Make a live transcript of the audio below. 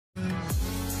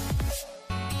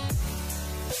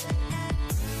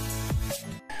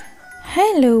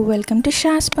Hello welcome to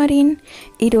షాస్ పరీన్.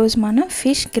 ఈరోజు మనం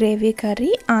fish gravy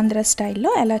curry Andhra స్టైల్లో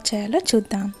ఎలా చేయాలో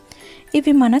చూద్దాం.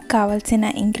 ఇవి మనకు కావాల్సిన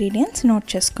ఇంగ్రీడియంట్స్ నోట్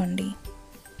చేసుకోండి.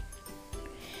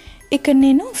 ఇక్కడ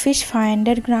నేను ఫిష్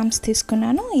 500 గ్రామ్స్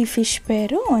తీసుకున్నాను. ఈ ఫిష్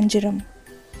పేరు వంజరం.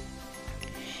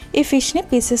 ఈ ఫిష్ని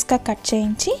పీసెస్గా కట్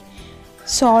చేయించి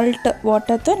సాల్ట్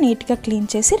వాటర్తో నీట్గా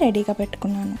క్లీన్ చేసి రెడీగా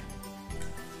పెట్టుకున్నాను.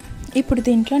 ఇప్పుడు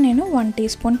దీంట్లో నేను 1 టీ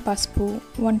స్పూన్ పసుపు,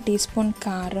 1 టీ స్పూన్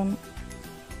కారం,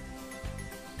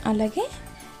 అలాగే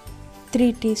 3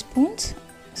 టీ స్పూన్స్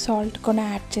సాల్ట్ కూడా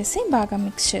యాడ్ చేసి బాగా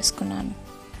మిక్స్ చేసుకున్నాను.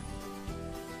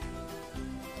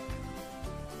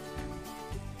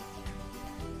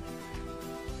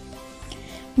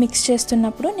 మిక్స్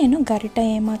చేస్తున్నప్పుడు నేను గరిట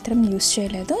ఏమాత్రం యూస్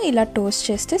చేయలేదు, ఇలా టోస్ట్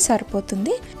చేస్తే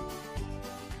సరిపోతుంది.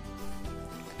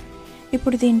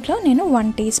 ఇప్పుడు దీంట్లో నేను 1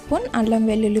 టీ స్పూన్ అల్లం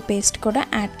వెల్లుల్లి పేస్ట్ కూడా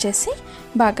యాడ్ చేసి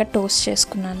బాగా టోస్ట్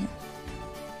చేసుకున్నాను.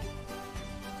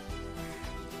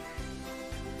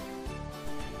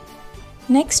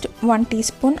 నెక్స్ట్ 1 టీ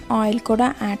స్పూన్ ఆయిల్ కూడా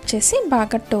యాడ్ చేసి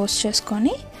బాగా టోస్ట్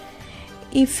చేసుకొని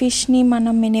ఈ ఫిష్ని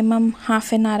మనం మినిమం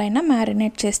హాఫ్ అన్ అవర్ అయినా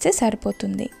మ్యారినేట్ చేస్తే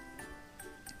సరిపోతుంది.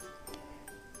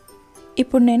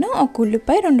 ఇప్పుడు నేను ఒక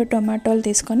ఉల్లిపాయ 2 టొమాటోలు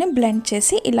తీసుకొని బ్లెండ్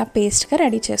చేసి ఇలా పేస్ట్గా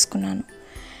రెడీ చేసుకున్నాను.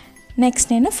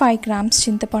 నెక్స్ట్ నేను 5 గ్రామ్స్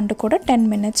చింతపండు కూడా 10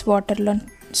 మినిట్స్ వాటర్లో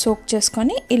సోక్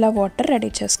చేసుకొని ఇలా వాటర్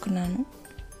రెడీ చేసుకున్నాను.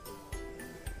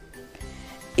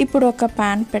 ఇప్పుడు ఒక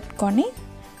ప్యాన్ పెట్టుకొని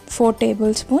 4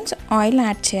 టేబుల్ స్పూన్స్ ఆయిల్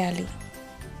యాడ్ చేయాలి.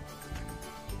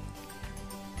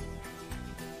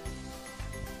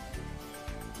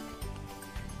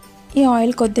 ఈ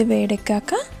ఆయిల్ కొద్ది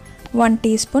వేడెక్కాక 1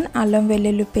 టీ స్పూన్ అల్లం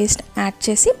వెల్లుల్లి పేస్ట్ యాడ్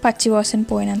చేసి పచ్చివాసన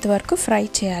పోయినంత వరకు ఫ్రై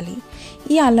చేయాలి.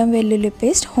 ఈ అల్లం వెల్లుల్లి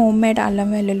పేస్ట్ హోమ్మేడ్ అల్లం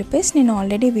వెల్లుల్లి పేస్ట్ నేను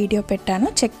ఆల్రెడీ వీడియో పెట్టాను,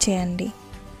 చెక్ చేయండి.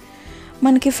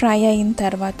 మనకి ఫ్రై అయిన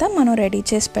తర్వాత మనం రెడీ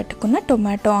చేసి పెట్టుకున్న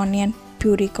టొమాటో ఆనియన్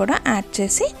ప్యూరీ కూడా యాడ్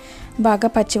చేసి బాగా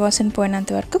పచ్చివాసన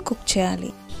పోయినంత వరకు కుక్ చేయాలి.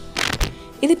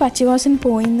 ఇది పచ్చివాసన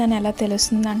పోయిందని ఎలా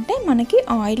తెలుస్తుందంటే మనకి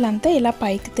ఆయిల్ అంతా ఇలా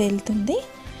పైకి తేలుతుంది.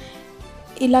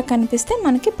 ఇలా కనిపిస్తే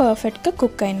మనకి పర్ఫెక్ట్గా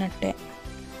కుక్ అయినట్టే.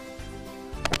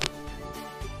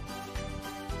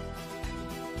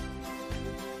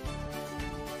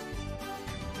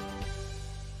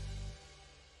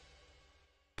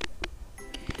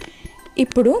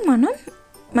 ఇప్పుడు మనం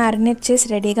మ్యారినేట్ చేసి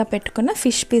రెడీగా పెట్టుకున్న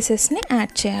ఫిష్ పీసెస్ని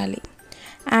యాడ్ చేయాలి.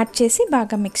 యాడ్ చేసి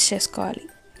బాగా మిక్స్ చేసుకోవాలి.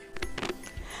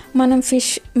 మనం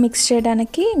ఫిష్ మిక్స్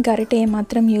చేయడానికి గరిటె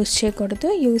ఏమాత్రం యూస్ చేయకూడదు.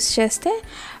 యూస్ చేస్తే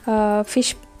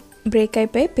ఫిష్ బ్రేక్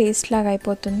అయిపోయి పేస్ట్ లాగా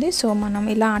అయిపోతుంది. సో మనం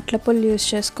ఇలా అట్ల పుల్లు యూస్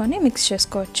చేసుకొని మిక్స్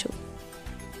చేసుకోవచ్చు.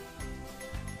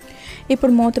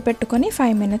 ఇప్పుడు మూత పెట్టుకొని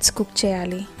 5 మినిట్స్ కుక్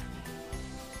చేయాలి.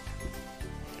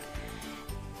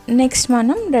 నెక్స్ట్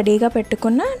మనం రెడీగా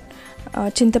పెట్టుకున్న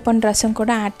చింతపండు రసం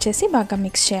కూడా యాడ్ చేసి బాగా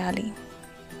మిక్స్ చేయాలి.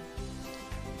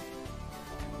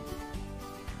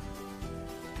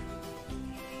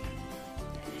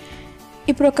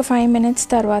 ఇప్పుడు ఒక 5 మినిట్స్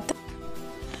తర్వాత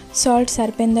సాల్ట్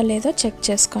సరిపోయిందో లేదో చెక్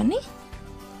చేసుకొని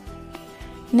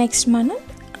నెక్స్ట్ మనం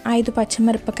 5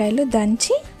 పచ్చిమిరపకాయలు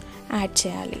దంచి యాడ్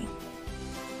చేయాలి.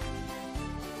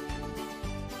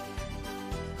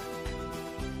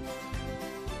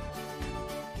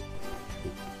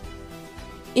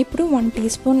 ఇప్పుడు 1 టీ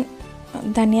స్పూన్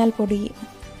ధనియాల పొడి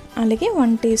అలాగే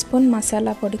 1 టీ స్పూన్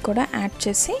మసాలా పొడి కూడా యాడ్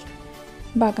చేసి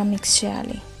బాగా మిక్స్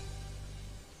చేయాలి.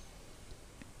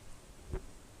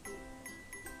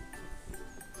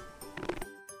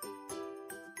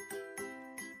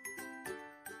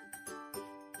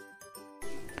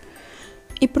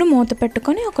 ఇప్పుడు మూత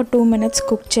పెట్టుకొని ఒక 2 మినిట్స్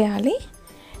కుక్ చేయాలి.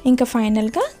 ఇంకా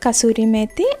ఫైనల్గా కసూరి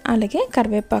మేతి అలాగే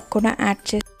కరివేపాకు కూడా యాడ్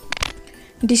చేసి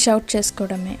డిష్ అవుట్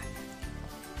చేసుకోవడమే.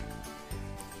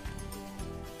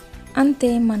 అంతే,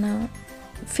 మన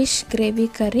ఫిష్ గ్రేవీ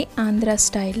కర్రీ ఆంధ్ర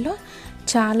స్టైల్లో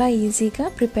చాలా ఈజీగా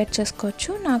ప్రిపేర్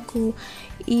చేసుకోవచ్చు. నాకు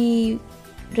ఈ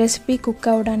రెసిపీ కుక్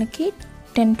అవ్వడానికి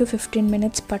 10 to 15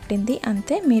 మినిట్స్ పట్టింది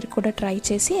అంతే. మీరు కూడా ట్రై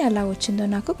చేసి ఎలా వచ్చిందో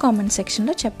నాకు కామెంట్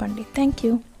సెక్షన్లో చెప్పండి. Thank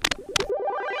you.